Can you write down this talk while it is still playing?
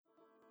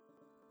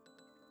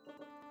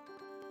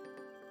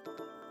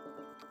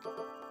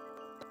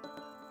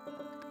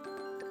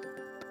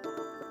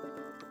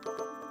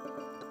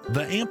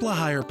The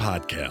Amplihire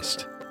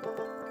Podcast.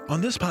 On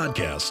this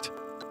podcast,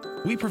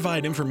 we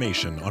provide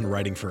information on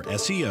writing for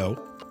SEO,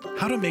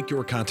 how to make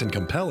your content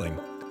compelling,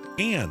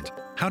 and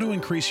how to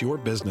increase your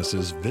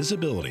business's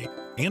visibility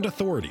and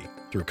authority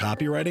through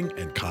copywriting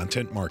and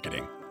content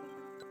marketing.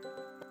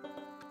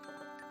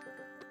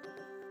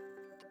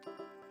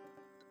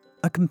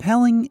 A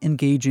compelling,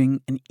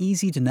 engaging, and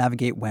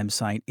easy-to-navigate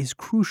website is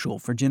crucial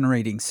for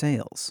generating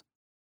sales.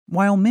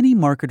 While many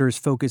marketers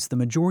focus the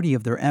majority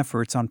of their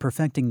efforts on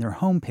perfecting their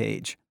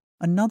homepage,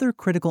 another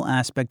critical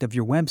aspect of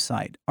your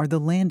website are the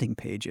landing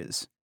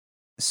pages.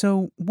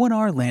 So, what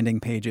are landing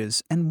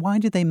pages, and why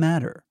do they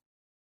matter?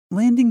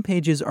 Landing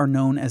pages are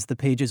known as the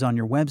pages on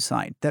your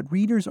website that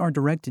readers are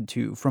directed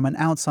to from an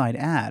outside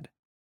ad.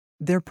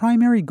 Their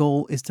primary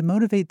goal is to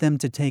motivate them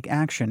to take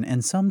action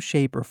in some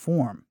shape or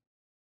form.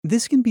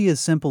 This can be as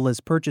simple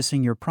as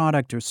purchasing your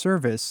product or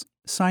service,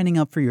 signing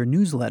up for your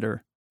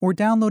newsletter, or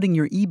downloading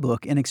your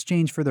ebook in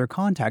exchange for their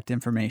contact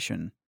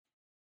information.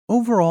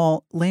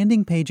 Overall,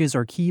 landing pages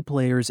are key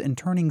players in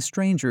turning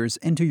strangers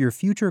into your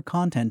future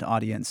content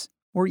audience,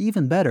 or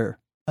even better,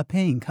 a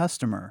paying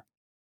customer.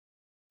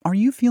 Are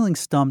you feeling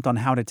stumped on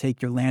how to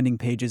take your landing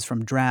pages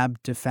from drab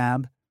to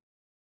fab?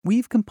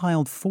 We've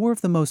compiled 4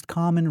 of the most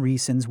common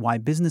reasons why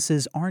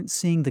businesses aren't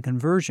seeing the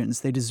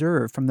conversions they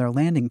deserve from their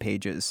landing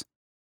pages.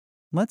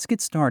 Let's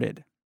get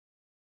started.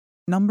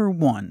 Number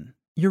 1.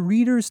 Your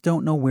readers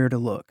don't know where to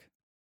look.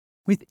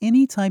 With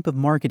any type of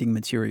marketing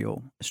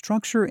material,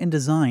 structure and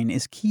design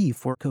is key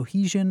for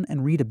cohesion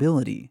and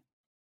readability.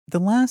 The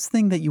last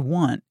thing that you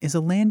want is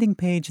a landing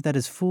page that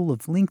is full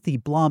of lengthy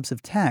blobs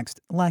of text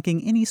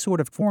lacking any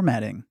sort of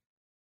formatting.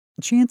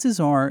 Chances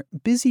are,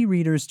 busy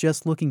readers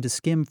just looking to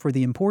skim for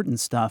the important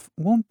stuff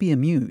won't be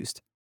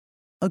amused.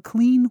 A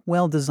clean,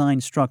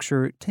 well-designed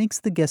structure takes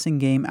the guessing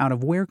game out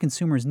of where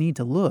consumers need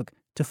to look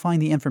to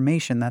find the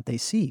information that they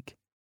seek.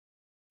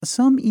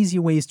 Some easy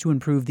ways to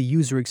improve the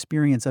user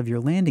experience of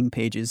your landing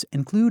pages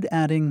include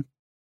adding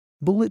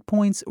bullet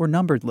points or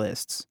numbered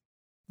lists,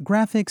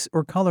 graphics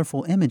or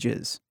colorful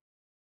images,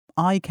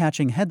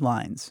 eye-catching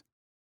headlines,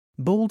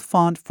 bold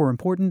font for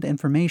important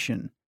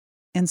information,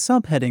 and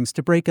subheadings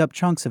to break up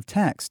chunks of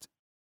text.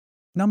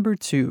 Number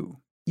 2.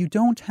 You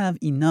don't have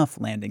enough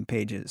landing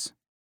pages.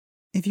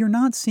 If you're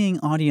not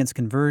seeing audience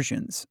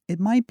conversions, it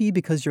might be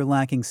because you're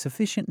lacking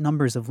sufficient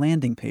numbers of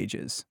landing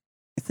pages.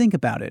 Think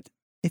about it.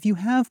 If you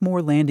have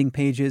more landing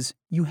pages,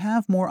 you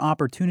have more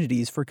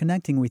opportunities for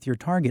connecting with your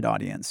target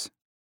audience.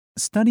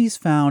 Studies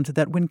found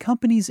that when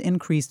companies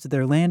increased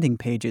their landing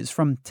pages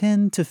from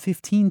 10 to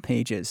 15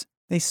 pages,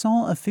 they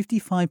saw a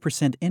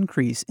 55%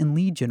 increase in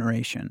lead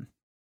generation.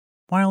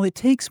 While it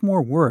takes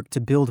more work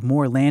to build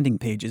more landing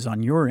pages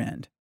on your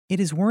end, it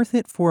is worth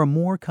it for a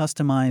more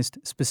customized,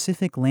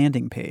 specific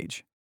landing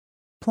page.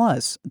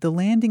 Plus, the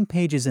landing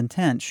page's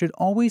intent should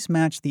always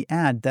match the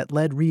ad that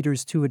led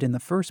readers to it in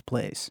the first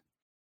place.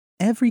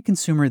 Every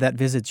consumer that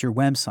visits your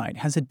website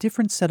has a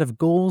different set of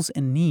goals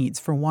and needs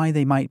for why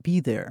they might be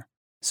there,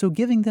 so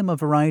giving them a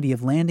variety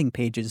of landing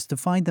pages to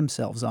find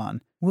themselves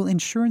on will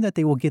ensure that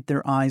they will get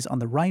their eyes on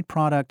the right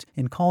product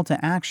and call to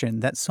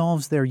action that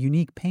solves their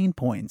unique pain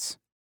points.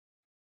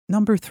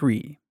 Number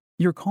 3.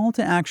 Your call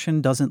to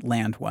action doesn't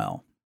land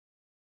well.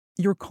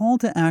 Your call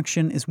to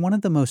action is one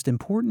of the most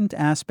important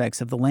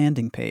aspects of the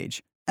landing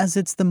page, as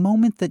it's the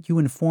moment that you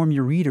inform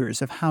your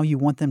readers of how you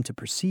want them to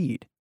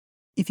proceed.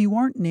 If you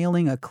aren't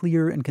nailing a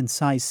clear and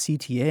concise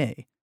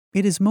CTA,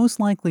 it is most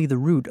likely the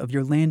root of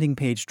your landing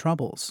page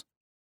troubles.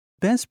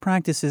 Best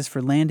practices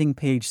for landing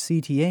page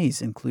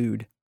CTAs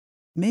include: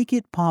 make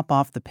it pop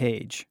off the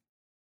page.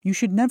 You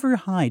should never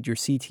hide your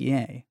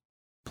CTA.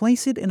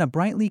 Place it in a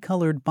brightly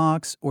colored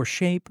box or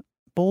shape,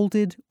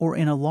 bolded, or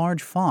in a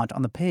large font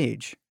on the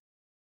page.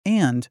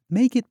 And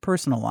make it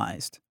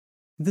personalized.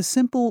 The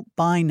simple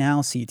Buy Now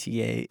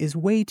CTA is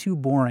way too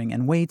boring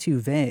and way too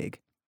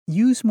vague.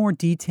 Use more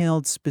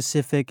detailed,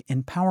 specific,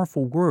 and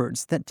powerful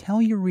words that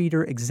tell your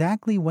reader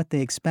exactly what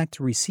they expect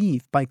to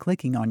receive by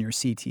clicking on your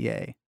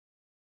CTA.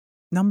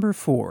 Number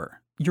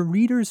 4. Your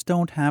readers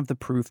don't have the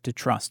proof to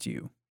trust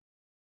you.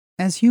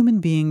 As human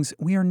beings,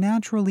 we are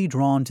naturally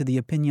drawn to the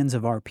opinions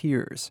of our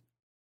peers.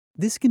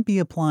 This can be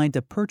applied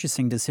to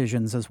purchasing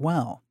decisions as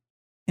well.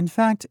 In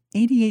fact,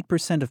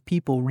 88% of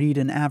people read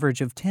an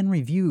average of 10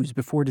 reviews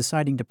before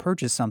deciding to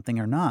purchase something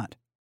or not.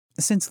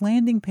 Since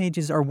landing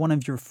pages are one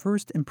of your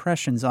first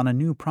impressions on a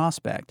new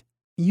prospect,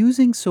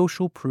 using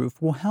social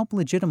proof will help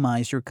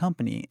legitimize your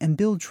company and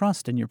build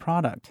trust in your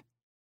product.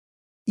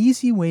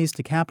 Easy ways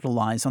to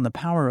capitalize on the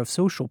power of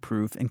social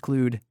proof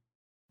include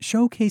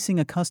showcasing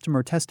a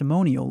customer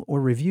testimonial or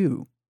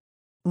review,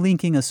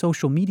 linking a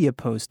social media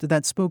post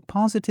that spoke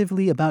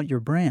positively about your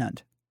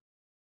brand,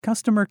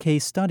 customer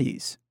case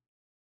studies,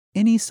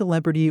 any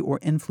celebrity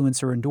or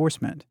influencer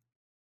endorsement.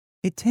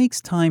 It takes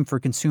time for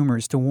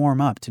consumers to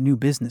warm up to new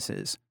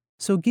businesses,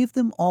 so give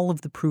them all of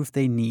the proof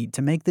they need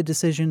to make the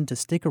decision to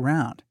stick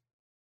around.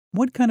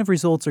 What kind of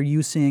results are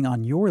you seeing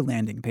on your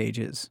landing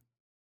pages?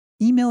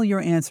 Email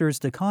your answers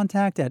to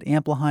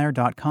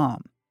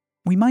contact@amplihire.com.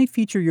 We might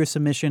feature your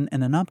submission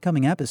in an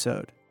upcoming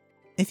episode.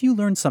 If you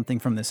learned something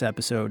from this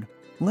episode,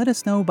 let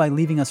us know by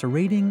leaving us a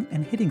rating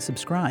and hitting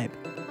subscribe.